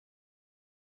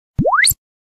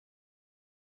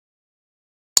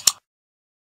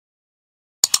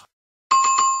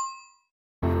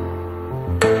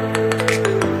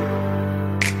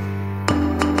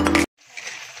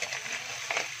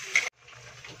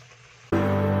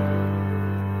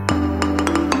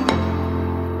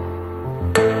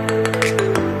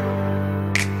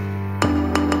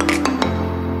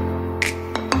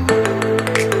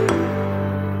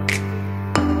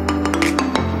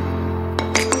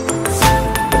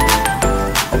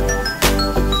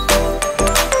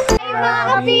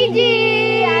PG!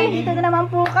 Dito na naman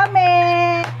po kami.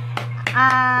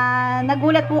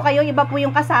 Nagulat po kayo, iba po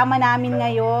yung kasama namin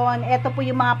ngayon. Ito po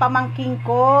yung mga pamangking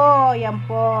ko. Yan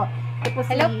po. Ito po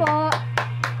si Hello po.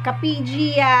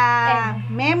 Ka-PG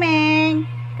MENG,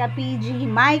 Ka-PG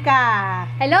MAICA.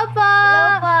 Hello po.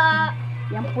 Hello po.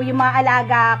 Yan po yung mga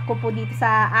alaga ko po dito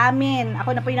sa amin.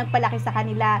 Ako na po yung nagpalaki sa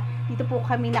kanila. Dito po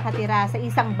kami nakatira sa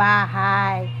isang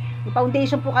bahay. May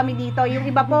foundation po kami dito. Yung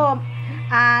iba po,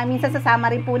 minsan sasama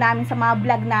rin po namin sa mga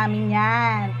vlog namin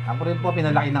yan. Ako rin po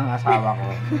pinalaki ng asawa ko.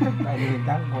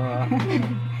 Kailitan ko.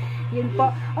 Yun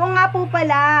po. O nga po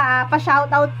pala,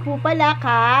 pa-shoutout po pala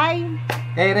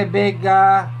kay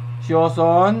Rebecca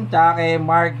Sioson, tsaka kay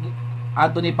Mark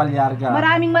Anthony Palyarga.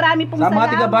 maraming pong Sa salamat.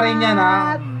 mga tiga-barin yan,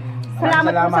 ha?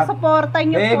 Salamat po sa suporta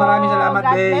nyo po. Maraming salamat,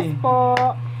 God bless po.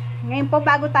 Ngayon po,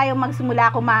 bago tayo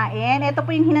magsimula kumain, ito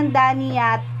po yung hinanda ni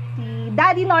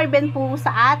Daddy Norben po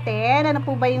sa atin. Ano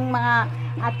po ba yung mga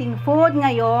ating food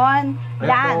ngayon?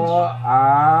 Lunch. Ito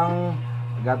ang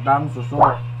Gatang Suso.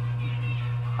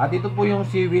 At ito po yung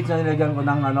seaweeds na nilagyan ko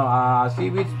ng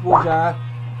seaweeds po siya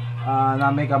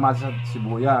na may kamatis at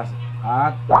sibuyas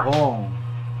at tahong.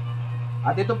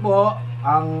 At ito po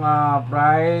ang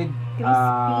fried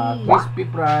crispy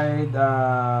fried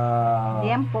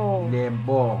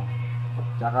liempo.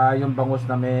 Tsaka yung bangus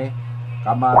na may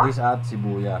kamatis at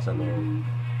sibuyas sa loob.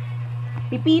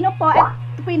 Pipino po.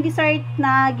 Ito po yung dessert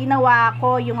na ginawa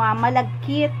ko. Yung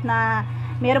malagkit na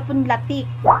meron pong latik.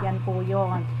 Yan po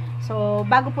yun. So,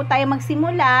 bago po tayo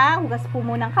magsimula, hugas po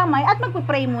muna ng kamay at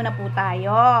magpupray muna po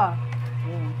tayo.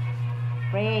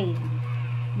 Pray.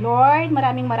 Lord,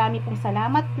 maraming pong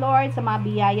salamat, Lord, sa mga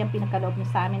biyayang pinagkaloob niyo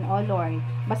sa amin, oh Lord.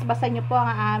 Basbasan niyo po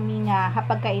ang aming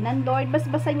hapagkainan, Lord.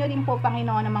 Basbasan niyo rin po,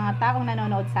 Panginoon, ang mga taong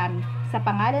nanonood sa amin. Sa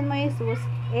pangalan mo, Jesus.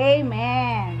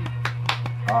 Amen.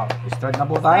 Start na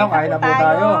po tayo. Kain na po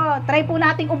tayo. Try po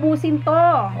nating ubusin to.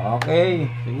 Okay.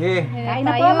 Sige. Kain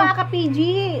na po, mga ka-PG.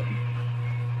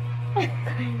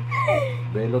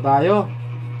 Belo tayo.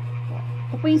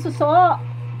 Ito po yung suso.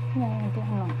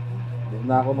 Hindi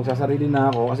na ako, magsasarili na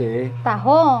ako kasi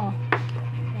Tahong.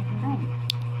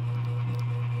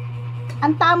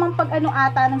 Ang tamang pag-ano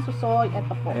ata ng suso,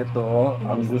 ito po. ito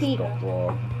ang Stick. gusto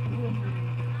ko.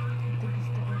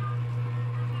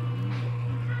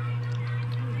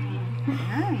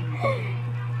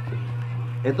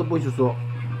 Ito po yung suso.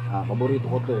 Paborito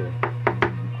ko to eh.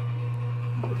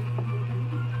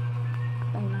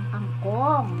 Ito ng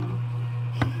kangkong.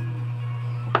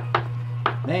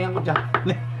 Nahingan ko dyan.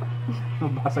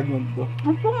 Nabasag yun to.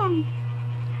 Ito.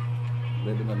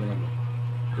 Ready na.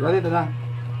 Diba dito na?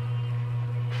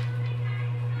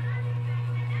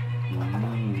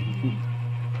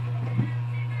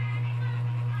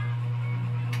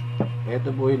 Ito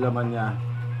po yung laman niya.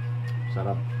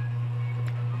 Sarap.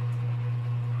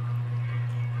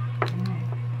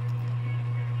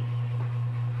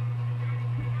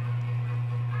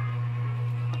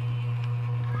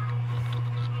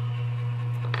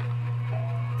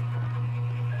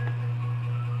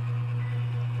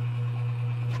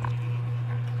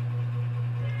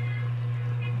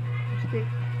 Stick.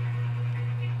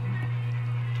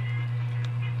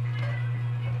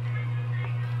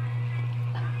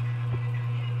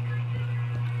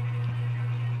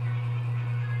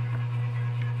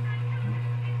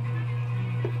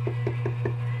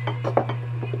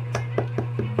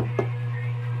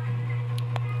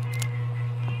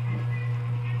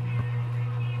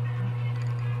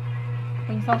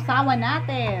 Yung sausawan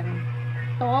natin,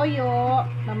 toyo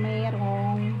na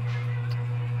mayroong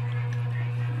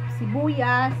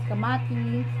sibuyas,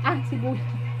 kamatis, sibuyas.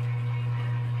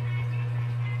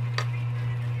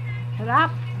 Sarap.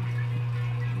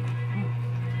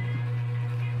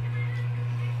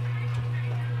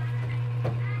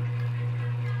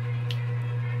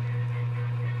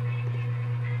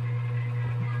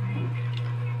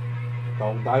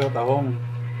 Tahong tayo, tahong.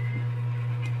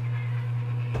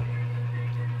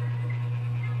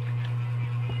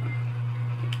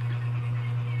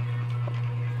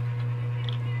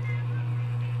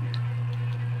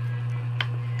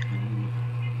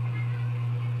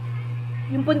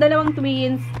 Yung po dalawang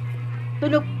twins,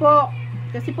 tulog po.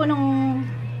 Kasi po nung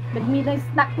nag-midnight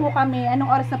snack po kami,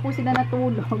 anong oras na po sila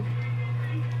natulog?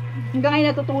 Hanggang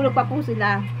ngayon natutulog pa po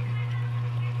sila.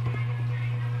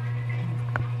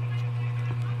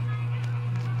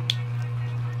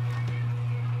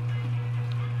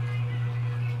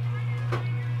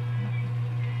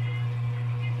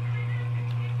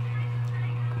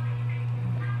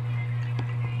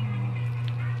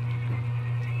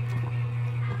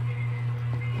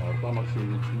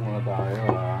 Mag-seaweeds muna tayo,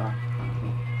 ha?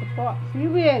 Ito po,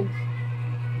 seaweeds.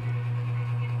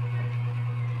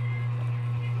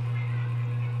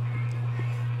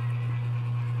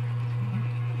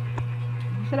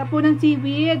 Sarap po ng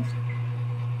seaweeds.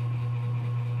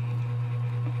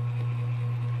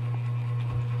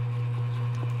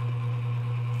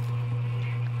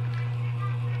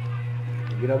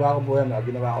 Ginawa ko po yan.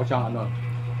 Ginawa ko siyang ano,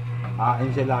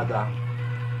 enchilada.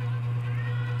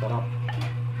 Sarap.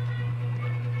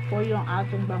 Po yung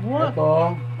atong bangus.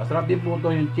 Ito, masarap din po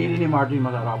ito. Yung chili ni Martin,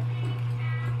 masarap.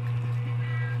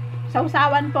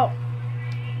 Sausawan po.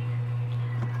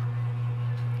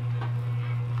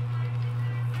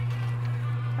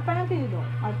 Apa ng tinido?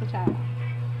 Al kutsara.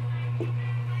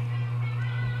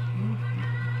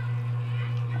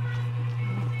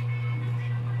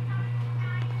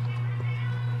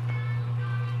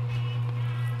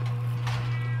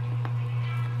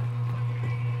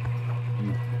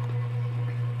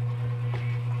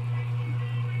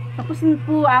 Tapos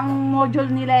po ang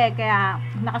module nila eh, kaya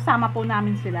nakasama po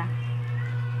namin sila.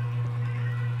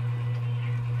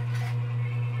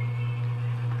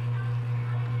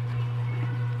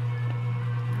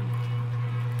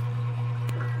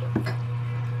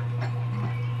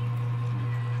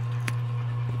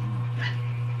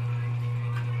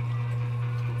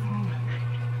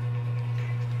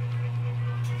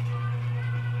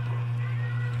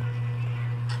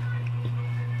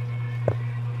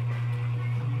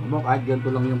 Kahit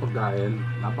ganito lang yung pagkain,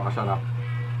 napakasarap.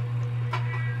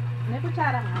 May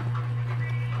kutsara nga.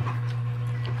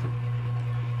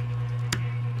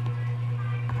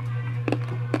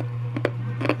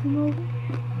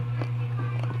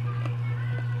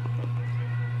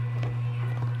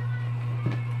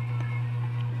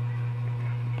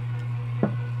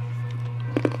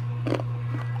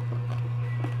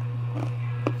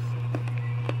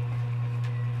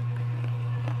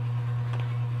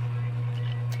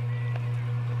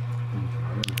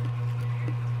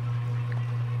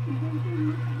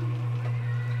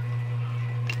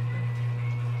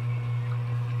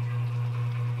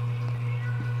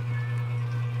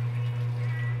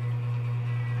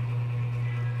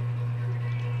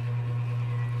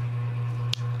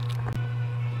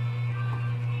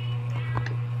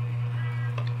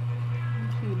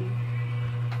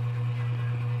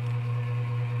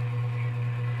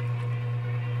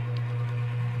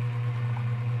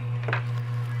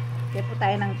 Kaya po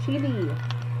tayo ng chili.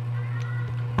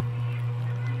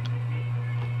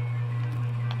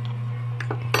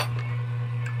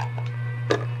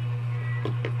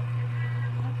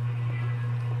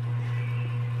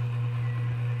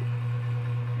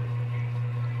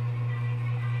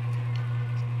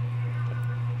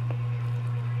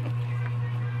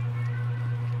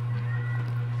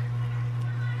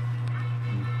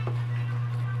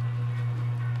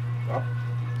 Sarap.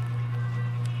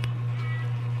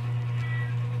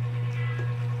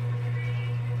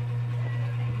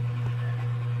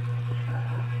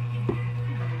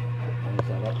 Ang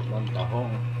sarap ng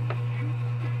tahong.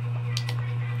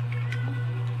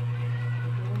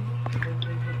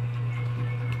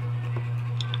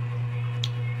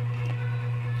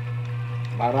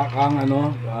 Para kang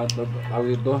ano,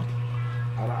 tawag ito,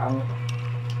 para kang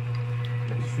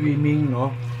swimming,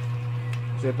 no?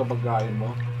 Kasi ito pagkain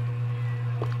mo,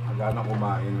 agana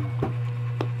kumain.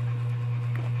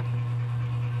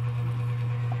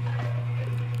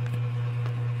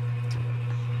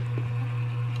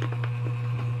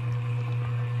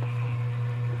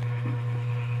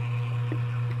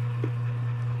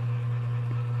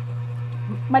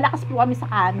 Malakas po kami sa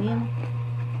kanin.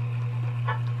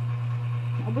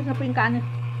 Ubus na po yung kanin.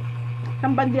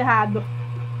 Isang bandihado.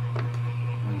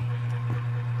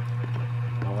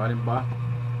 Makalim pa.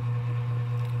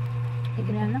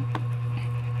 Ganyan lang.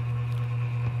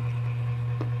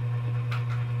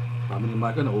 Kami ni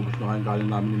Maika, naubos na kayong kanin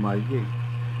namin ni Maika eh.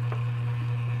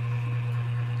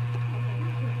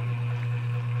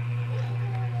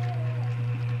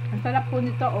 Ang sarap po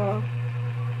nito, oh.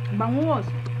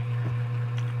 Bangus.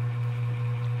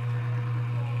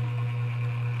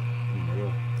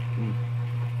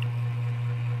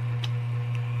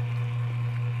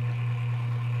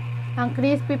 Ang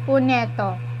crispy po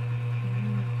neto.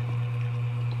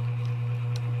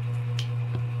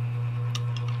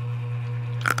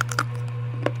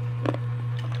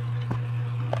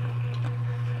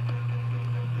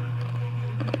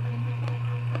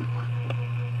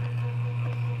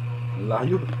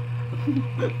 Layo.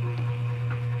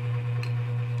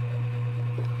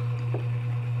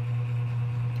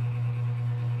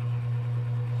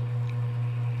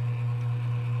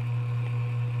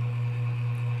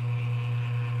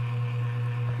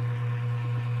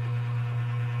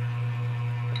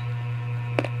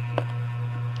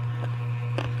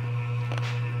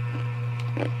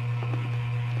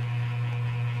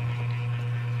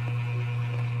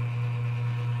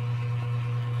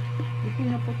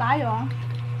 tayo.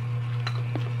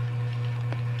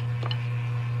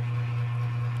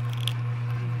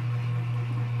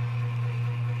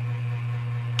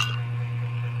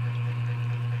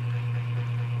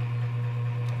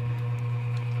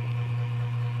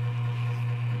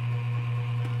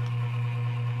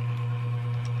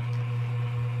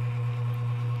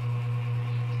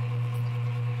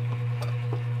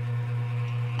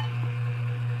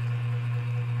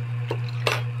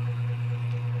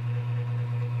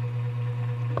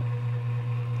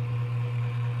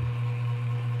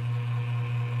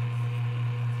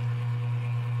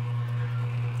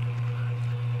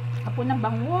 Apo ng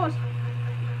bangus.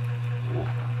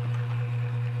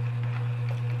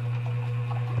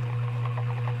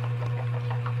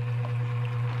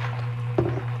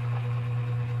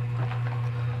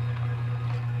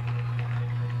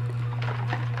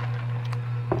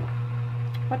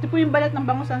 Pati po yung balat ng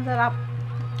bangus ang sarap.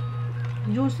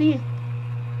 Juicy.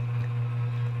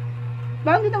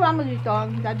 Bakit ginawa mo dito,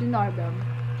 Daddy Norbert?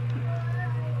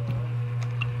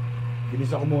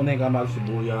 Ginisa ko muna yung kamal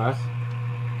sibuyas.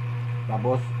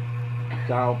 Tapos,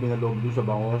 tsaka ako pinaloob doon sa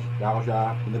bangus. Tsaka ako siya,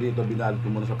 pinarito, binalot ko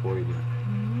muna sa foil.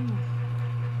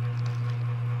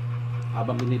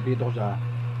 Habang pinipito ko siya,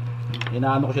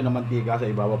 inaano ko siya ng mantika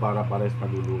sa ibabaw para pares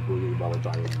nagluluto yung ibabaw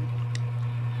tsaka yun.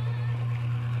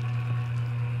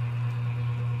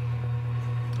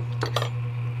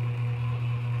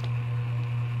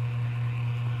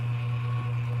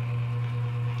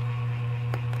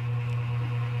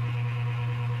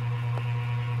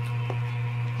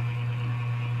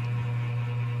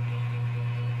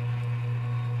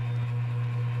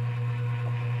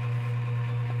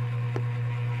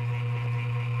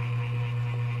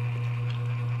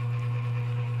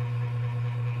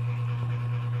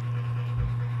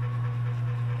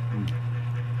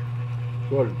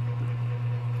 Cool.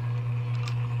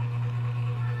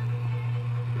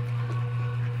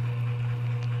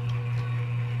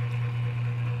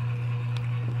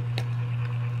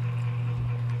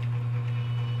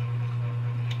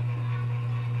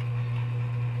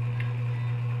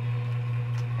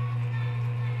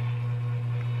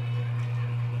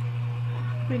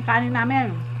 Ito yung kanin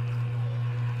namin.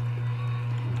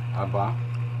 Apa?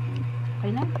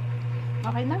 Okay na?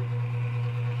 Okay na?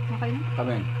 Okay na?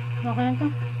 Kami. Okay na to.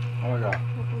 Oh my God.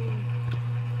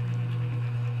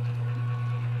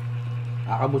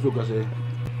 Nakakabusog kasi.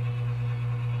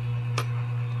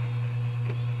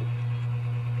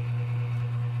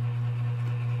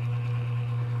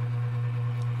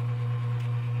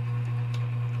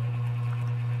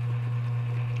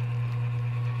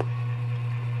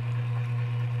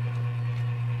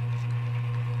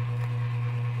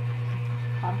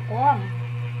 Kangkong.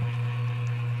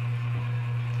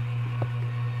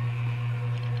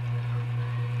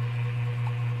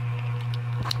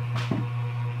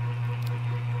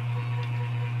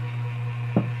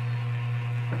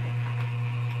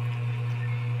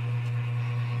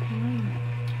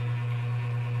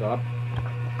 Sarap.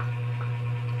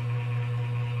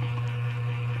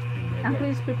 Ang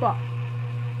crispy po.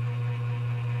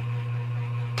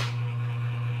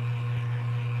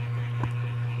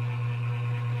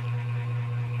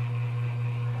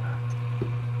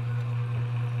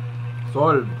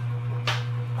 Solve.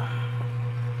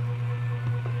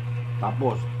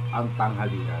 Tapos, ang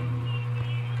tanghalian.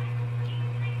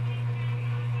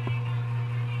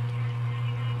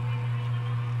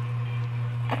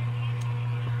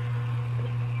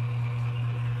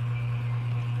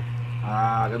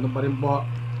 Ganun pa rin po.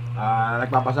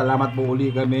 Nagpapasalamat po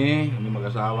uli kami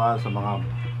mag-asawa sa mga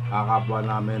kapwa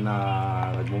namin na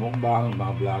nagmumukbang,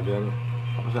 mga vlogger.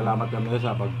 Papasalamat kami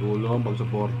sa pagtulong,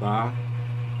 pagsuporta.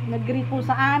 Nag-greet po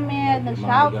sa amin,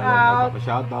 nag-shoutout.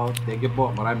 Nagpa-shoutout. Thank you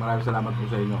po. Maraming salamat po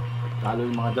sa inyo. Lalo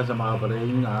yung mga dyan sa mga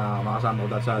paring, mga kasama ko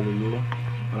dyan sa Lulu.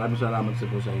 Maraming salamat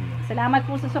po sa inyo. Salamat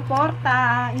po sa suporta.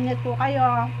 Ingat po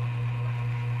kayo.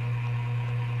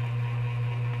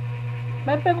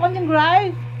 May konting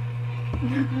rice.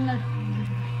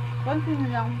 Konting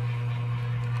lang.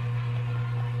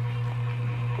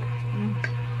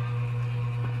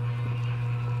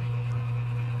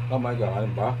 Oh my God, ano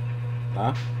ba?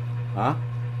 Ha? Ha?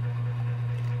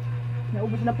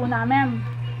 Naubos na po namin.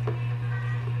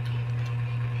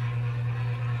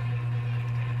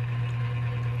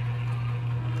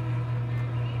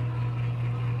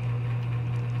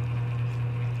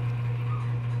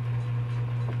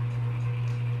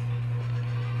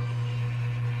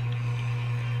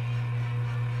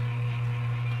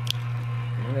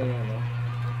 Ano yan, no?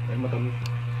 Ay, matamis.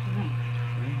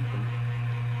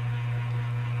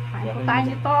 Kain po tayo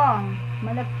nito.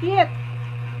 Malapit.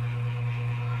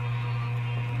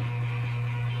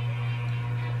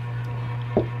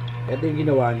 Ito yung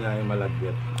ginawa niya, yung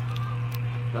malagkit.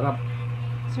 Sarap.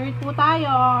 Sweet po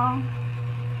tayo.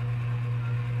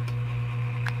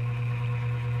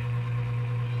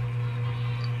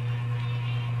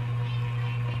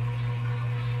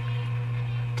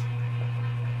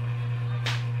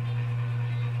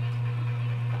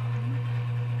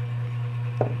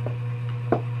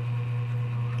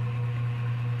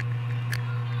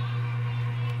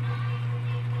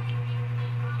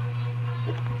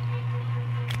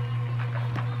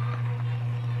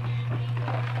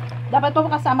 Dapat po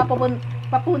kasama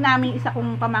pa po namin isa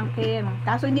kong pamangkin.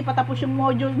 Kaso hindi pa tapos yung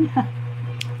module niya.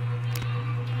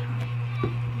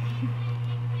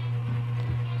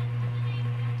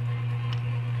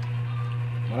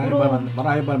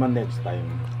 Marami pa naman next time.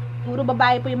 Puro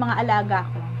babae po yung mga alaga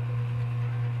ko.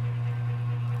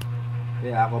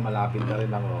 Kaya ako malapit na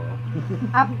rin ako.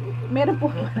 Meron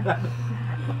po.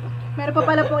 Meron pa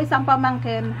pala po isang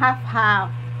pamangkin,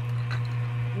 half-half.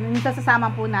 Minsan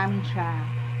sasama po namin siya.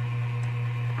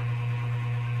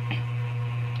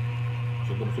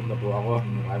 Busog na po ako.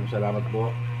 Maraming salamat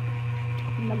po.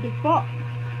 Nagig po.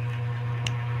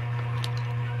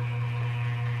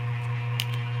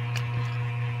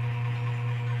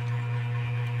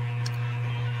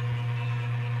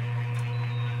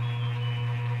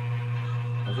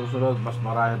 Sa susunod, mas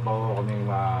marami pa po kaming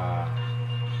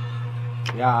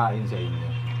yahain sa inyo.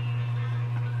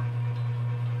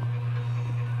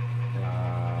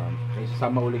 Kaya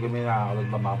sasama uli kami na ulit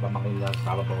mamamakin na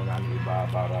sama pa ko namin iba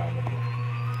para ano po.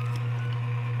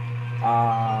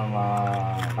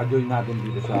 Ka-join natin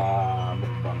dito sa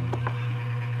Mukbang.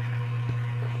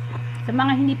 Sa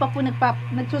mga hindi pa po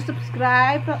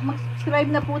nagsusubscribe, mag-subscribe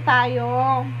na po tayo.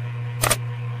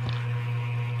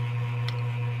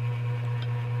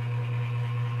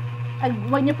 At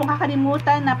huwag niyo pong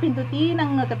kakalimutan na pindutin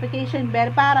ang notification bell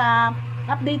para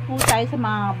update po tayo sa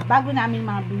mga bago naming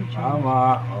mga video.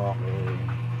 Tama.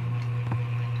 Okay.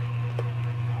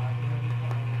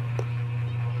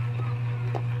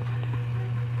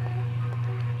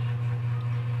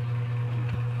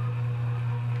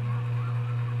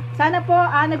 Sana po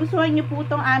nagustuhan niyo po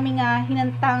itong aming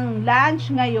hinantang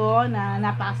lunch ngayon na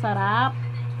napakasarap.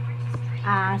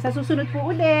 Sa susunod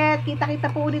po ulit, kita-kita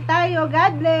po ulit tayo.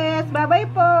 God bless. Bye-bye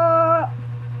po.